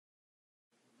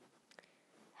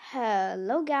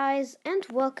Hello guys, and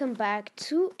welcome back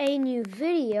to a new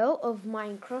video of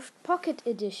Minecraft Pocket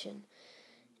Edition.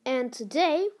 And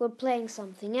today we're playing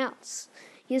something else.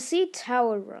 You see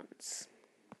tower runs.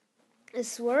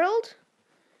 This world,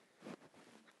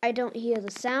 I don't hear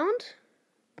the sound,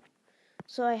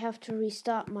 so I have to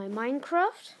restart my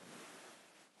Minecraft.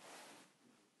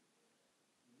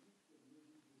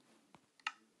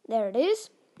 There it is.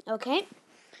 Okay,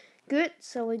 good.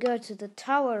 So we go to the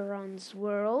tower runs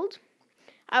world.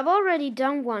 I've already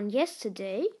done one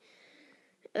yesterday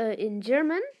in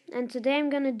German, and today I'm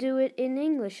gonna do it in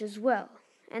English as well.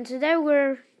 And today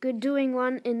we're doing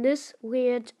one in this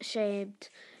weird shaped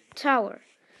tower.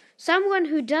 Someone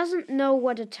who doesn't know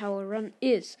what a tower run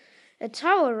is. A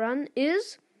tower run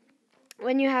is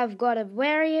when you have got a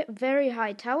very, very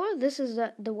high tower. This is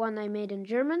the one I made in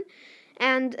German.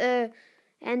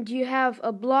 And you have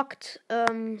a blocked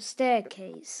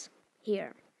staircase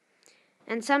here.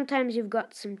 And sometimes you've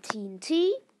got some TNT,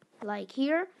 like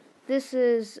here. This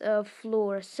is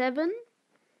floor 7,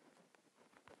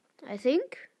 I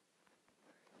think.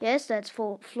 Yes, that's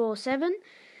floor 7.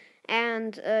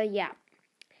 And yeah.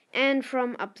 And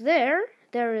from up there,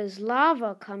 there is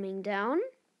lava coming down.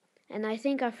 And I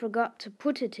think I forgot to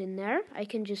put it in there. I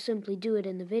can just simply do it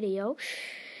in the video.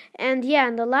 And yeah,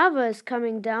 and the lava is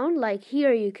coming down. Like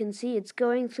here you can see it's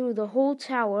going through the whole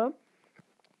tower.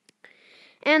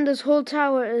 And this whole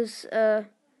tower is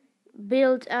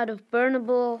built out of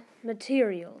burnable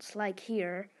materials, like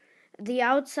here. The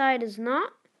outside is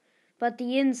not, but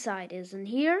the inside is. And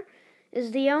here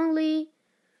is there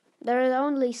are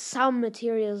only some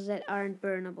materials that aren't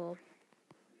burnable.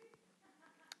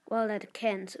 Well, that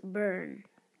can't burn.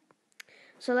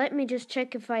 So let me just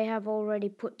check if I have already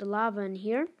put the lava in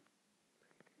here.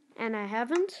 And I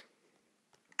haven't.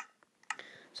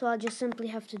 So I'll just simply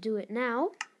have to do it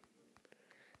now.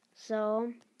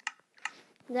 So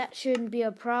that shouldn't be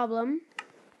a problem.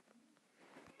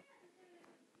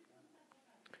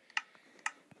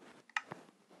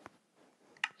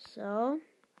 So,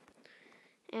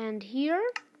 and here.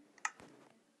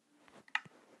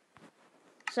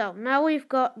 So now we've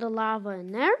got the lava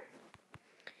in there.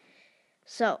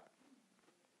 So,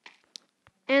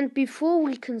 and before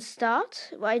we can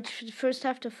start, I should first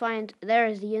have to find, there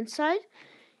is the inside.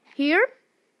 Here,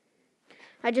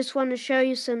 I just want to show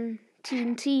you some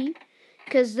TNT,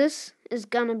 because this is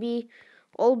gonna be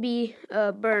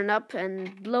burned up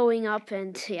and blowing up,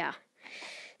 and yeah,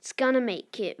 it's gonna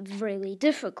make it really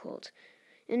difficult.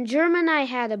 In German I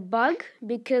had a bug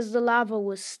because the lava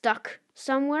was stuck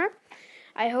somewhere.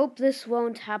 I hope this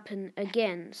won't happen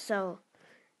again. So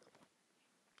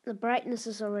the brightness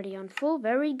is already on full.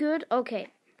 Very good. Okay,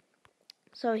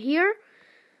 so here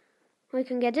we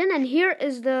can get in, and here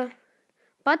is the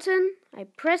button. I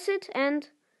press it and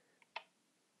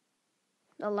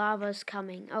the lava is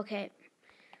coming. Okay,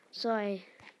 so I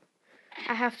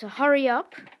have to hurry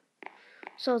up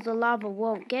so the lava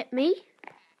won't get me.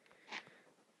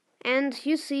 And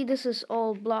you see this is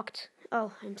all blocked.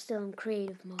 Oh, I'm still in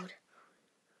creative mode.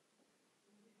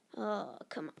 Oh,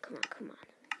 come on.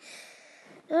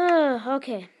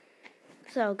 Okay.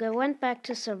 So I went back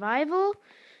to survival,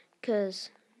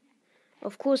 because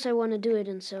of course I want to do it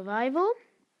in survival,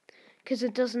 because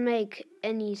it doesn't make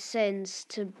any sense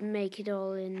to make it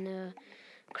all in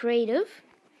creative,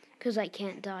 because I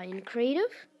can't die in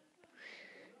creative.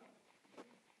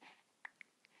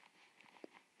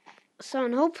 So,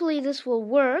 and hopefully this will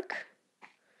work,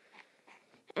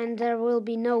 and there will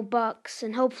be no bugs,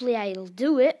 and hopefully I'll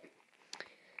do it.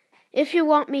 If you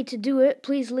want me to do it,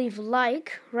 please leave a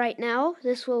like right now.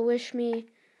 This will wish me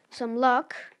some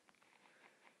luck.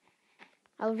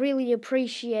 I'll really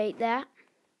appreciate that.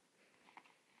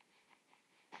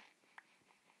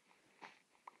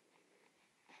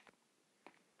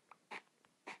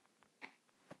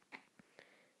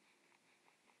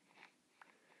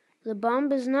 The bomb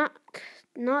is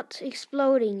not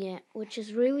exploding yet, which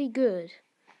is really good.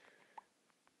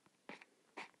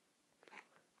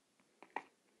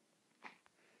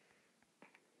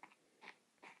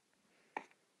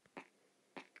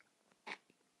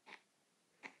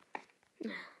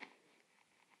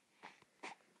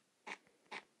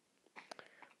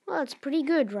 Well, it's pretty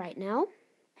good right now.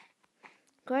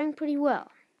 Going pretty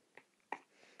well.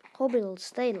 Hope it'll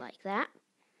stay like that.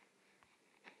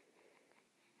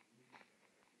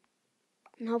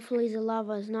 And hopefully the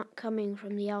lava is not coming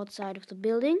from the outside of the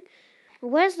building.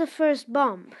 Where's the first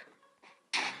bomb?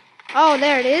 Oh,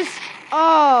 there it is.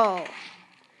 Oh!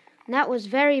 That was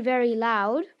very, very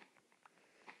loud.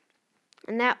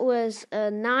 And that was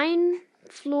 9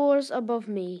 floors above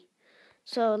me.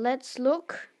 So let's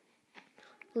look.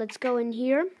 Let's go in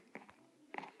here.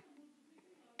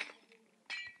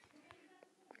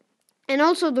 And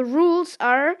also the rules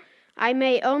are I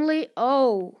may only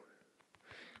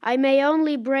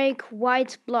break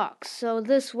white blocks. So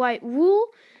this white wool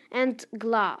and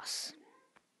glass.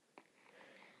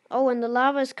 Oh, and the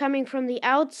lava is coming from the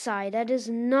outside. That is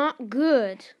not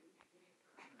good.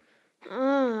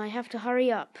 I have to hurry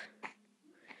up.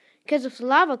 Because if the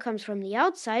lava comes from the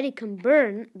outside, it can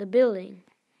burn the building.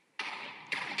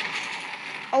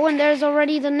 Oh, and there's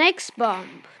already the next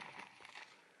bomb.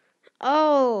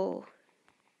 Oh.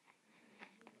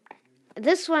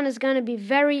 This one is going to be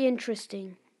very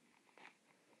interesting.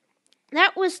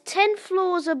 That was 10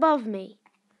 floors above me.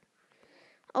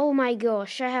 Oh my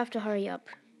gosh, I have to hurry up.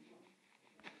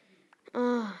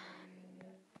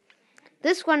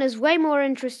 This one is way more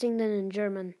interesting than in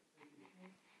German.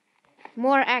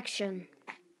 More action.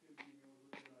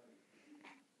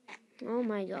 Oh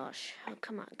my gosh. Oh,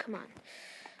 come on.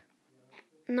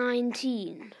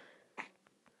 19.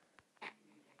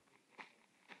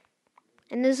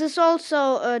 And this is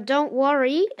also, don't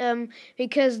worry,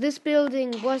 because this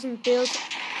building wasn't built.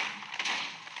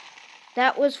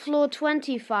 That was floor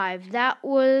 25. That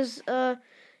was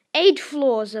 8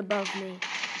 floors above me.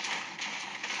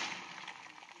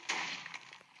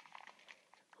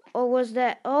 Or was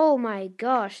that? Oh my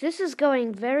gosh, this is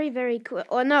going very, very quick.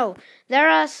 Oh no, there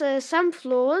are some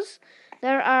floors.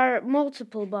 There are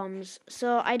multiple bombs.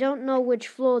 So I don't know which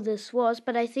floor this was,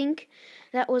 but I think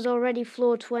that was already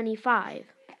floor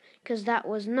 25. Because that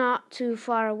was not too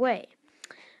far away.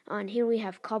 And here we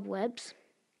have cobwebs.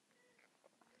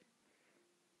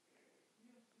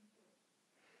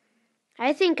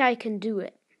 I think I can do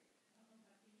it.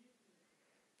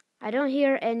 I don't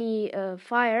hear any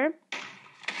fire.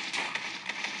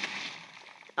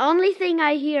 Only thing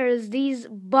I hear is these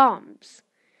bombs.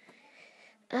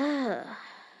 I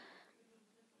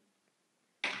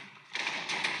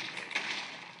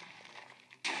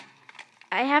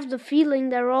have the feeling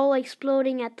they're all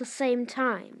exploding at the same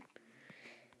time.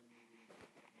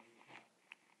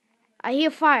 I hear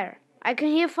fire. I can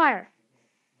hear fire.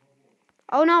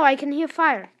 Oh no, I can hear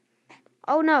fire.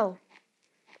 Oh no.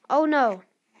 Oh no.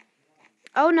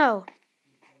 Oh no.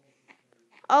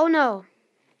 Oh no.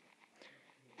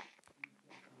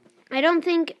 I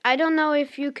don't know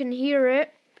if you can hear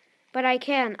it, but I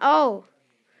can. Oh.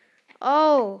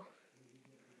 Oh.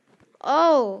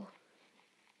 Oh.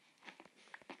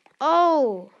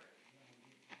 Oh.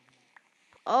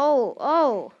 Oh.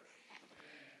 Oh.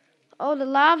 Oh, the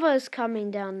lava is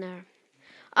coming down there.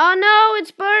 Oh no,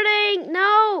 it's burning!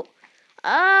 No!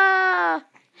 Ah!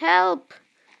 Help!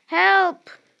 Help!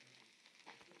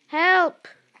 Help!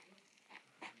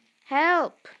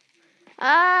 Help!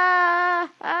 Ah!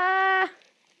 Ah!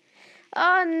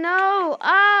 Oh no!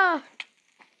 Ah!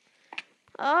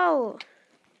 Oh!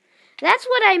 That's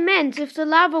what I meant. If the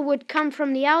lava would come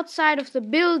from the outside of the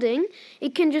building,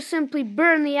 it can just simply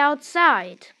burn the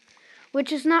outside,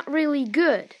 which is not really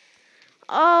good.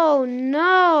 Oh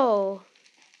no!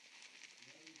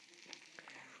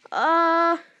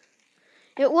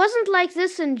 It wasn't like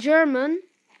this in German,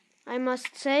 I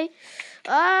must say.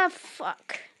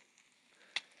 Fuck.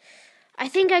 I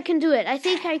think I can do it. I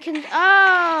think I can.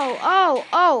 Oh.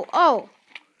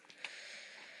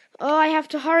 Oh, I have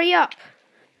to hurry up.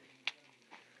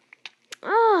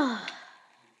 Oh.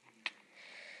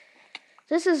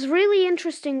 This is really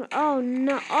interesting. Oh,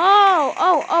 no. Oh.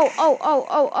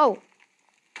 Oh,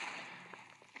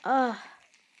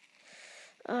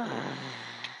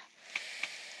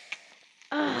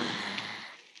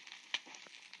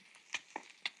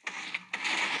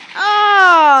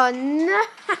 no.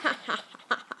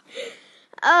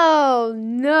 Oh,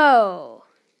 no.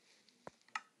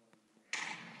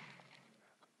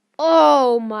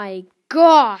 Oh, my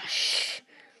gosh.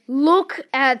 Look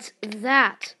at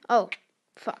that. Oh,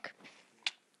 fuck.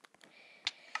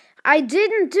 I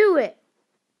didn't do it.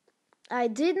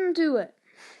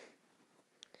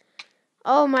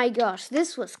 Oh, my gosh.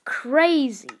 This was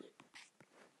crazy.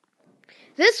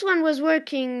 This one was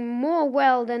working more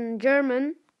well than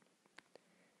German.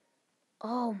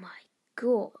 Oh my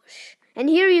gosh. And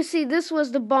here you see this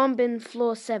was the bomb in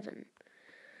floor 7.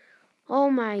 Oh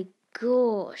my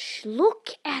gosh.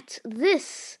 Look at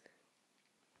this.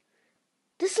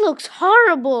 This looks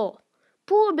horrible.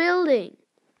 Poor building.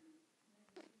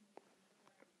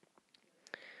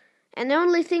 And the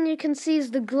only thing you can see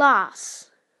is the glass.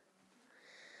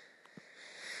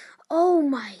 Oh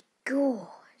my god.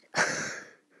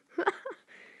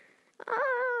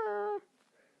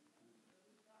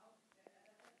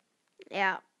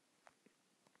 Yeah.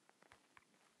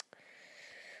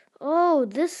 Oh,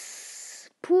 this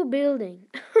poor building.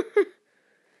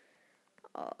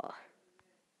 Oh.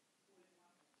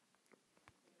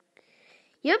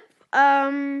 Yep.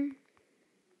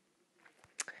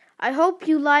 I hope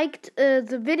you liked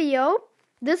the video.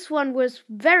 This one was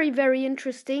very, very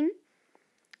interesting.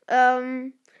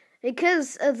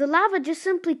 Because the lava just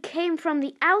simply came from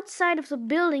the outside of the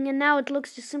building, and now it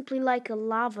looks just simply like a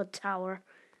lava tower.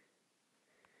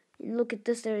 And look at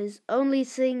this, there is only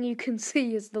thing you can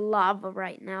see is the lava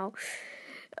right now.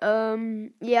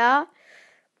 Yeah.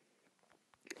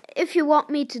 If you want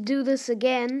me to do this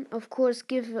again, of course,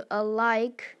 give a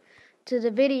like to the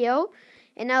video,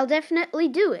 and I'll definitely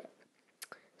do it.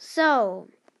 So,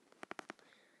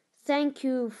 thank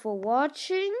you for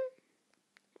watching,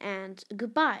 and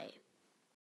goodbye.